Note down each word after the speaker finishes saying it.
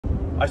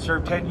I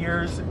served 10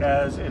 years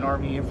as an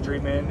Army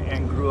infantryman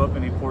and grew up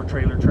in a poor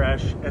trailer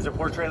trash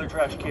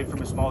kid from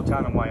a small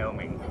town in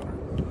Wyoming.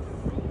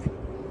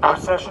 The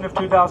recession of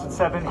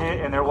 2007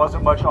 hit and there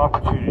wasn't much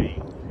opportunity.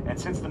 And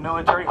since the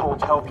military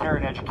holds healthcare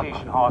and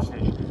education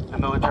hostage, the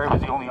military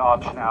was the only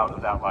option out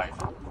of that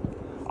life.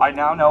 I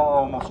now know,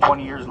 almost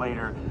 20 years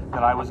later,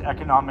 that I was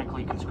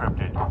economically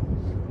conscripted.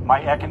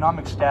 My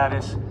economic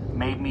status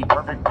made me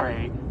perfect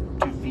prey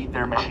to feed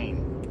their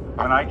machine.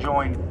 When I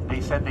joined,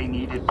 they said they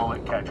needed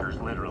bullet catchers,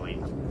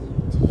 literally.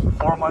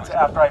 4 months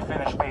after I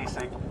finished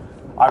basic,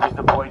 I was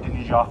deployed to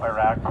Najaf,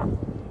 Iraq.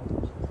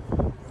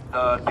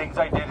 The things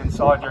I did and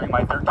saw during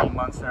my 13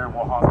 months there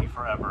will haunt me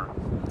forever.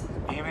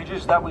 The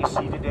images that we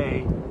see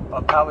today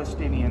of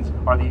Palestinians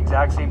are the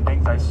exact same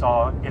things I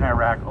saw in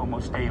Iraq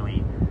almost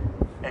daily.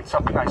 It's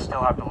something I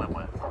still have to live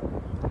with.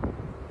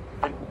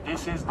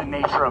 This is the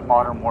nature of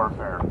modern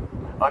warfare.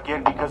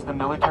 Again, because the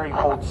military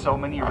holds so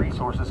many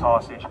resources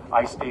hostage,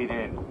 I stayed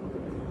in.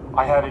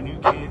 I had a new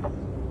kid,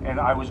 and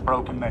I was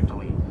broken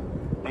mentally.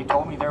 They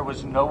told me there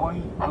was no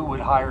one who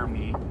would hire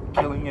me.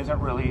 Killing isn't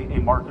really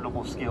a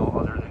marketable skill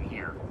other than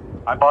here.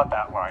 I bought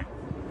that line.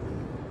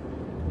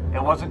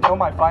 It wasn't until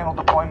my final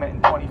deployment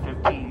in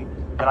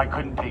 2015 that I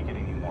couldn't take it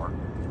anymore.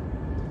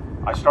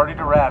 I started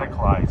to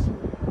radicalize.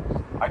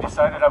 I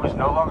decided I was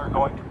no longer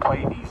going to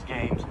play these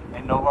games,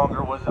 and no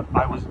longer was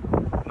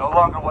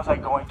I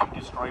going to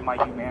destroy my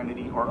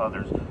humanity or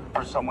others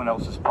for someone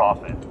else's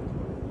profit.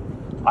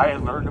 I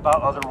had learned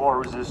about other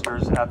war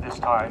resistors at this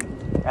time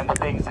and the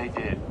things they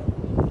did.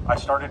 I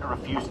started to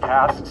refuse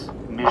tasks,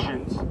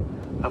 missions.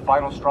 The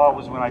final straw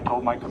was when I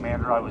told my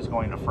commander I was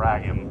going to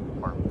frag him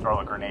or throw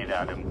a grenade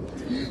at him,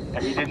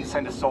 and he didn't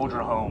send a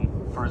soldier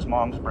home for his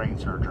mom's brain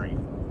surgery.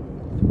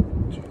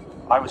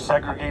 I was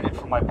segregated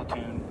from my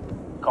platoon,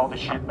 called a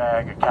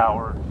shitbag, a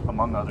coward,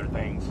 among other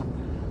things,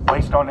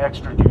 placed on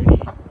extra duty,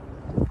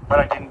 but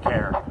I didn't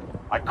care.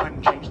 I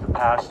couldn't change the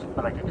past,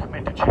 but I could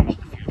commit to change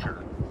the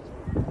future.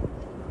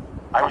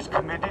 I was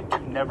committed to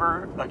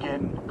never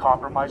again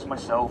compromise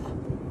myself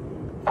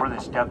for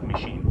this death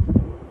machine.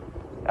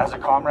 As a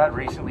comrade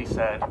recently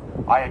said,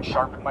 I had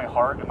sharpened my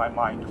heart and my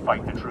mind to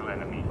fight the true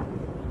enemy.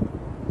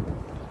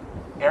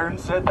 Aaron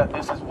said that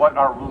this is what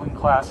our ruling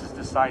class has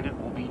decided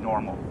will be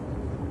normal.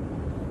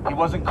 He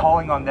wasn't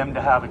calling on them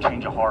to have a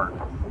change of heart.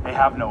 They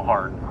have no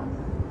heart.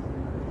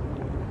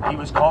 He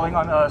was calling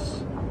on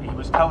us. He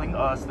was telling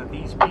us that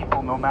these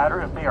people, no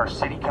matter if they are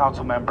city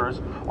council members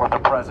or the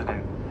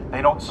president,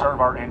 they don't serve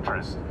our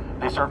interests.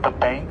 They serve the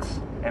banks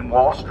and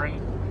Wall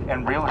Street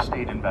and real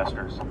estate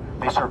investors.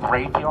 They serve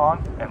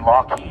Raytheon and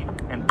Lockheed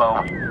and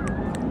Boeing.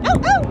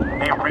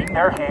 They wring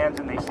their hands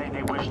and they say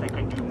they wish they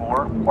could do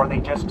more, or they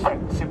just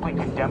simply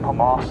condemn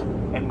Hamas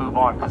and move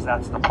on because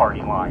that's the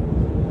party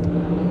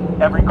line.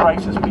 Every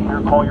crisis we hear,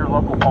 call your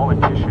local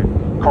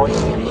politician, call your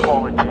city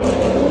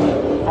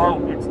politician.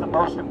 Vote, it's the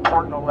most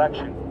important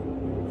election.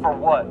 For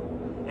what?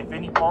 If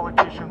any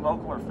politician,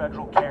 local or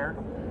federal, cared,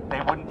 they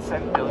wouldn't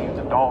send billions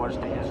of dollars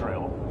to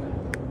Israel.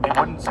 They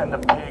wouldn't send the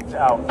pigs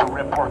out to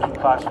rip working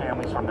class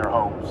families from their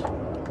homes.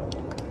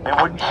 They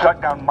wouldn't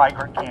shut down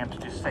migrant camps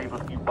to save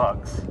a few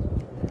bucks.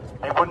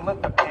 They wouldn't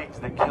let the pigs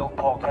that killed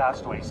Paul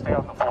Castaway stay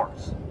on the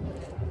force.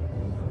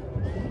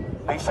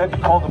 They said to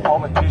call the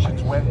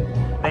politicians when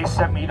they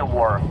sent me to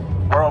war,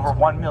 where over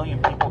 1 million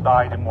people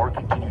died and more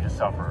continue to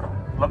suffer.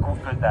 Look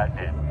what good that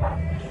did.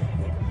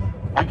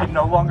 We can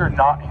no longer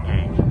not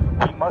engage.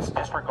 We must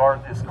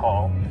disregard this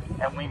call,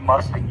 and we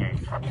must engage.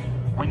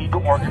 We need to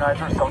organize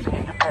ourselves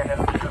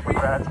independent of the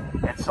Democrats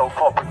and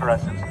so-called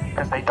progressives,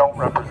 because they don't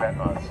represent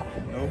us.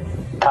 Nope.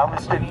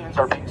 Palestinians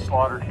are being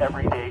slaughtered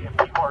every day, and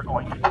people are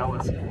going to tell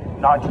us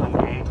not to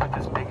engage with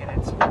this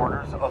bigoted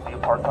supporters of the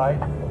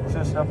apartheid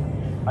system.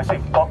 I say,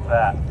 fuck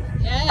that.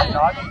 To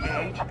not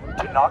engage,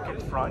 to not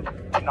confront,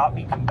 to not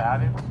be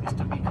combative is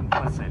to be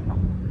complicit.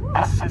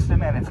 This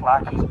system and its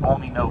lackeys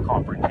only know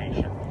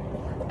confrontation.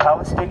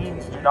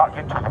 Palestinians do not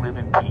get to live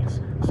in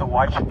peace, so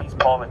why should these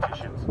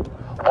politicians?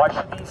 Why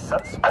should these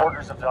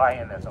supporters of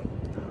Zionism?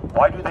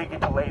 Why do they get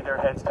to lay their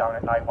heads down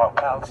at night while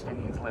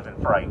Palestinians live in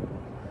fright?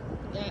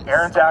 Yes.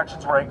 Aaron's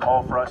actions were a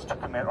call for us to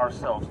commit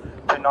ourselves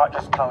to not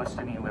just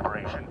Palestinian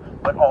liberation,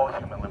 but all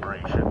human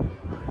liberation.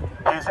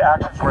 His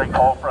actions were a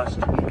call for us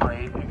to be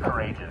brave and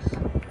courageous.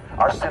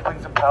 Our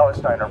siblings in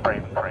Palestine are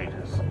brave and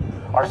courageous.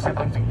 Our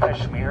siblings in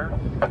Kashmir,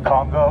 the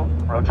Congo,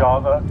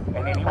 Rojava,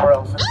 and anywhere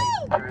else that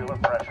faces imperial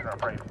oppression are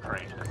brave and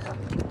courageous.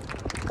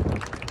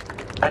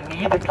 The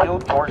knee that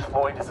killed George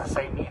Floyd is the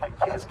same knee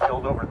that has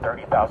killed over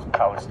 30,000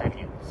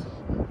 Palestinians.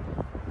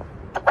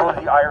 To quote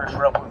the Irish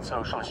rebel and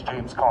socialist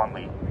James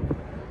Connolly,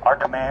 our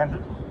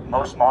demand,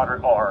 most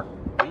moderate, are,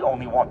 we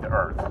only want the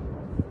earth.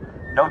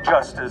 No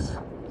justice,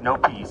 no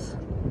peace.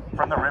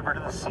 From the river to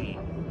the sea,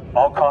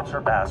 all cops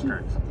are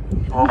bastards.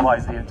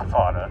 Globalize the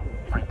Intifada.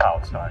 Free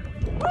Palestine.